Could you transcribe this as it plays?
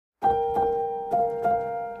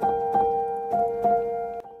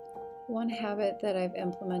habit that I've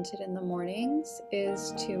implemented in the mornings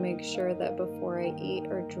is to make sure that before I eat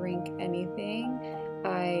or drink anything,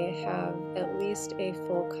 I have at least a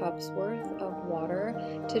full cup's worth of water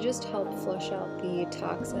to just help flush out the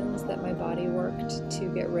toxins that my body worked to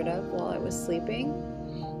get rid of while I was sleeping.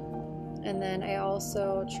 And then I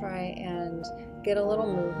also try and get a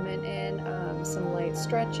little movement in, some light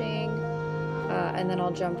stretching, and then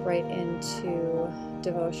I'll jump right into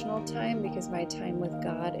devotional time, because my time with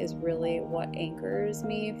God is really what anchors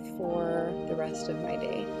me for the rest of my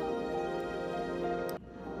day.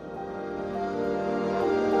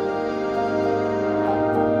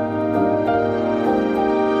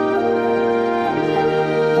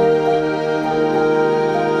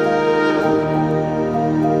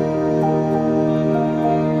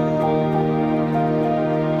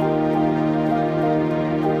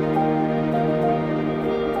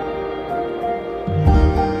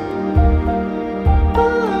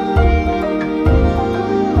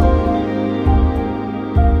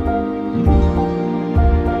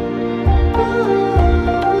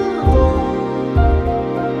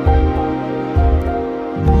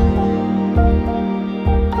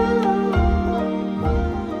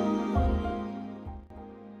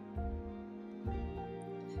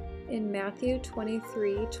 In Matthew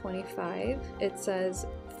 23:25, it says,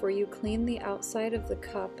 "For you clean the outside of the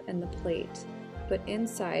cup and the plate, but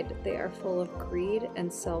inside they are full of greed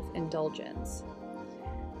and self-indulgence."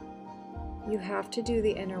 You have to do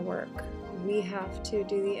the inner work. We have to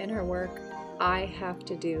do the inner work. I have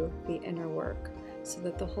to do the inner work so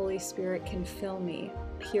that the Holy Spirit can fill me,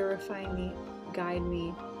 purify me, guide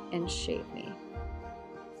me, and shape me.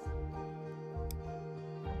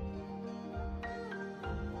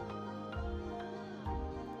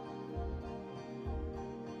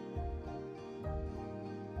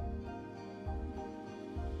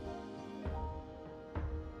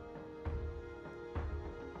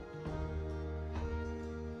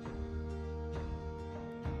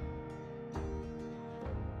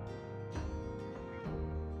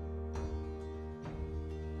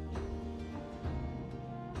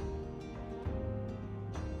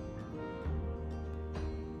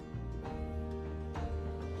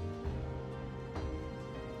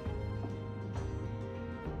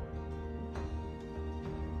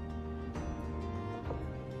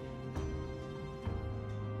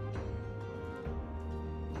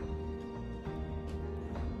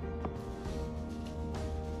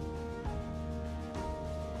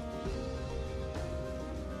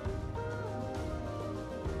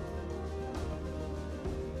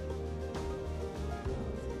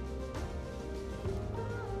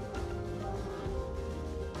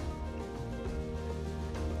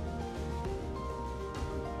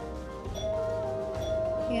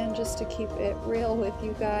 And just to keep it real with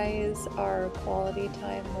you guys, our quality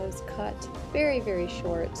time was cut very, very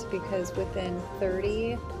short, because within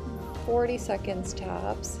 40 seconds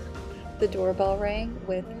tops, the doorbell rang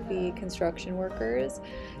with the construction workers.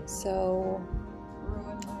 So,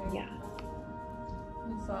 yeah.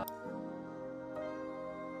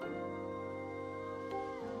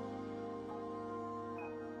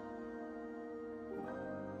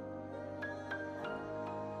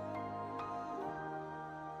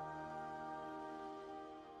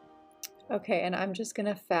 Okay, and I'm just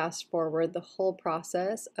gonna fast forward the whole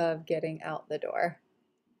process of getting out the door.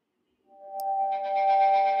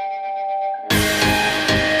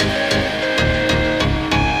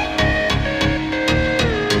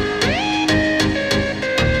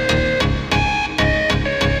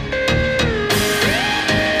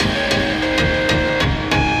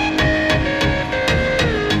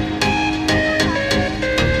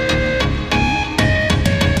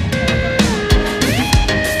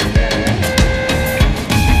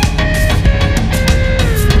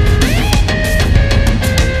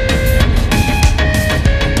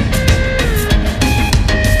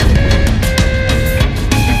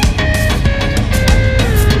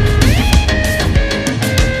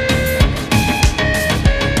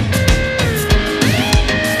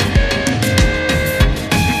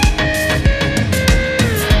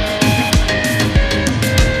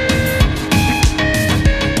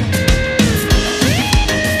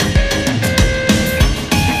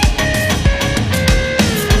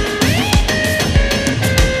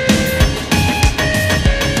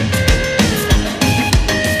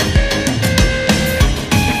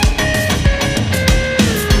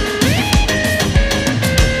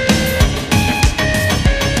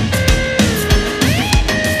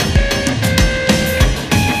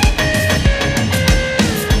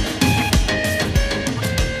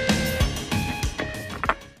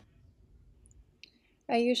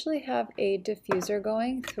 I usually have a diffuser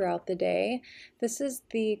going throughout the day. This is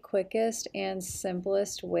the quickest and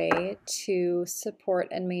simplest way to support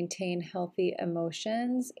and maintain healthy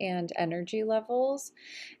emotions and energy levels.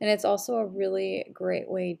 And it's also a really great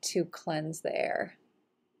way to cleanse the air.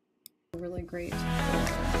 Really great.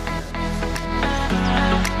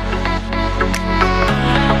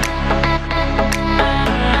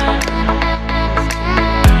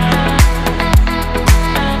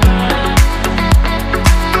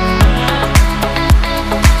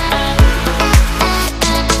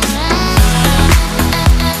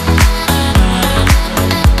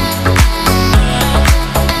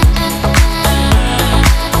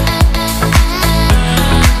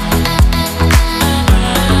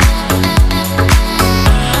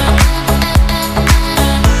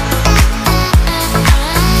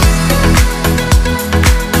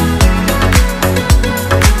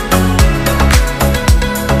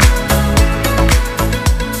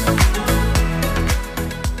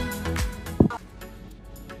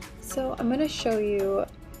 So I'm going to show you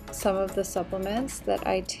some of the supplements that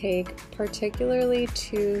I take particularly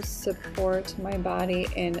to support my body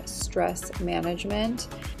in stress management.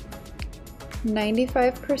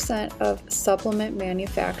 95% of supplement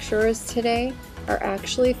manufacturers today are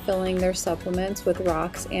actually filling their supplements with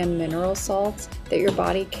rocks and mineral salts that your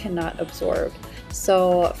body cannot absorb.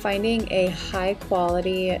 So finding a high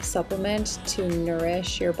quality supplement to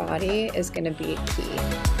nourish your body is going to be key.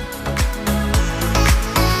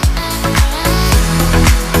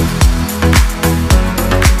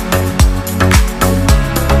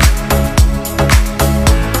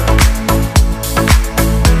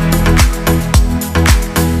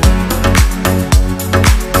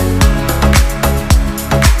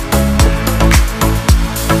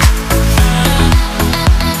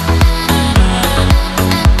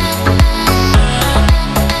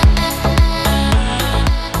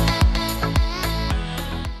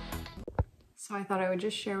 So I thought I would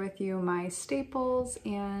just share with you my staples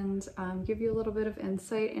and give you a little bit of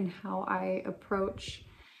insight in how I approach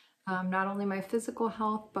not only my physical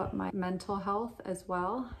health, but my mental health as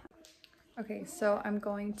well. Okay, so I'm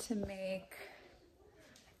going to make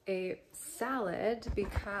a salad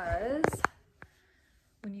because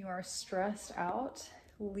when you are stressed out,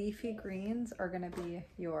 leafy greens are going to be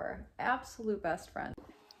your absolute best friend.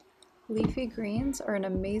 Leafy greens are an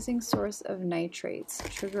amazing source of nitrates,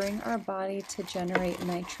 triggering our body to generate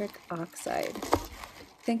nitric oxide.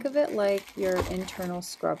 Think of it like your internal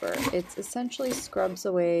scrubber. It essentially scrubs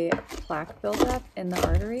away plaque buildup in the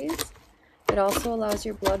arteries. It also allows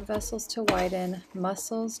your blood vessels to widen,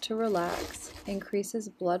 muscles to relax, increases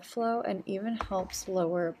blood flow, and even helps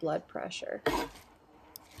lower blood pressure.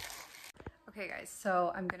 Okay guys,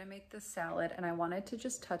 so I'm gonna make this salad and I wanted to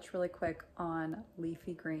just touch really quick on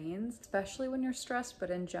leafy greens, especially when you're stressed,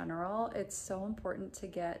 but in general, it's so important to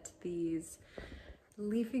get these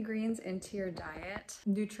leafy greens into your diet.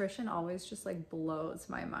 Nutrition always just like blows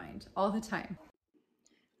my mind all the time.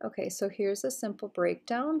 Okay, so here's a simple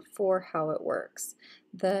breakdown for how it works.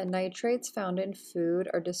 The nitrates found in food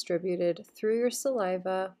are distributed through your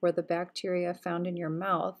saliva, where the bacteria found in your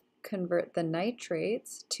mouth convert the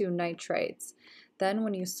nitrates to nitrites. Then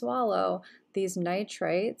when you swallow, these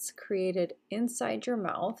nitrites created inside your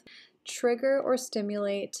mouth trigger or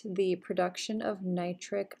stimulate the production of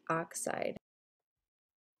nitric oxide.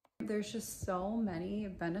 There's just so many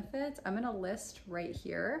benefits. I'm going to list right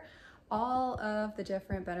here all of the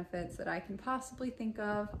different benefits that I can possibly think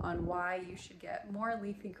of on why you should get more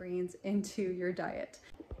leafy greens into your diet.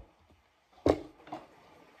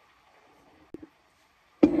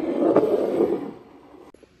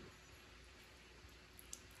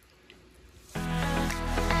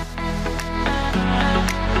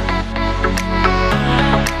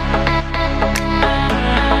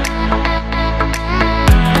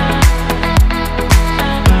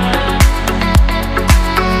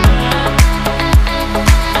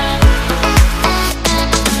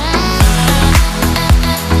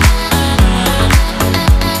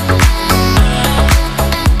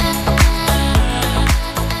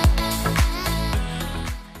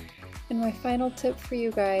 Final tip for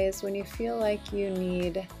you guys, when you feel like you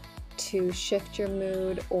need to shift your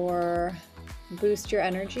mood or boost your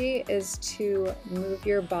energy, is to move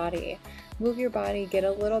your body. Move your body, get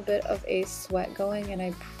a little bit of a sweat going, and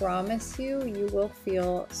I promise you, you will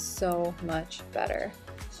feel so much better.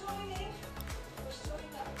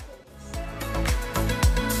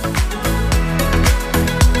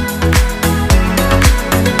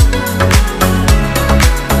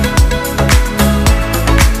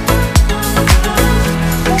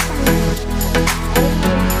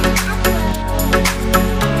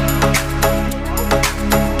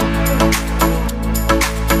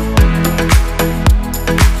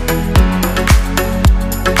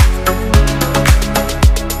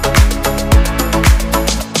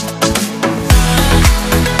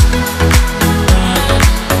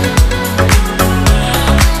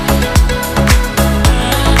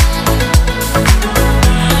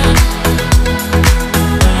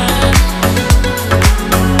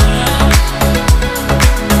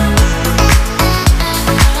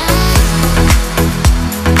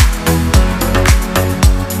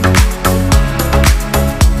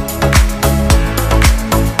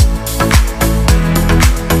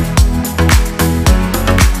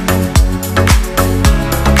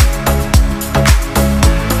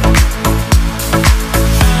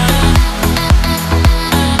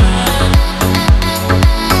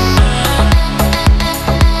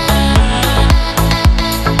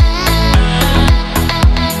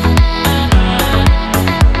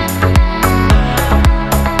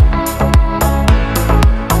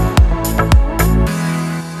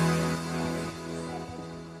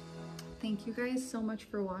 so much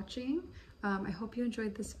for watching. I hope you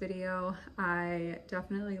enjoyed this video. I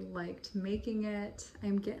definitely liked making it.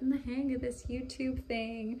 I'm getting the hang of this YouTube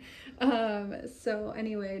thing. So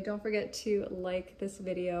anyway, don't forget to like this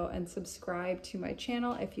video and subscribe to my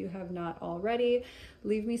channel if you have not already.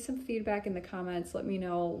 Leave me some feedback in the comments. Let me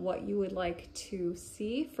know what you would like to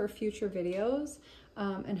see for future videos.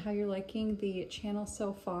 And how you're liking the channel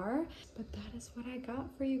so far. But that is what I got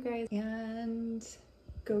for you guys. And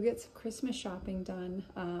go get some Christmas shopping done.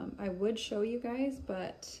 I would show you guys,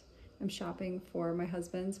 but I'm shopping for my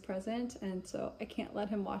husband's present, and so I can't let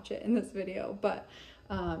him watch it in this video. But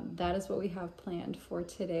that is what we have planned for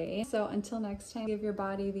today. So until next time, give your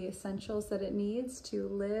body the essentials that it needs to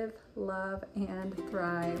live, love, and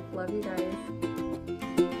thrive. Love you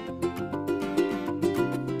guys.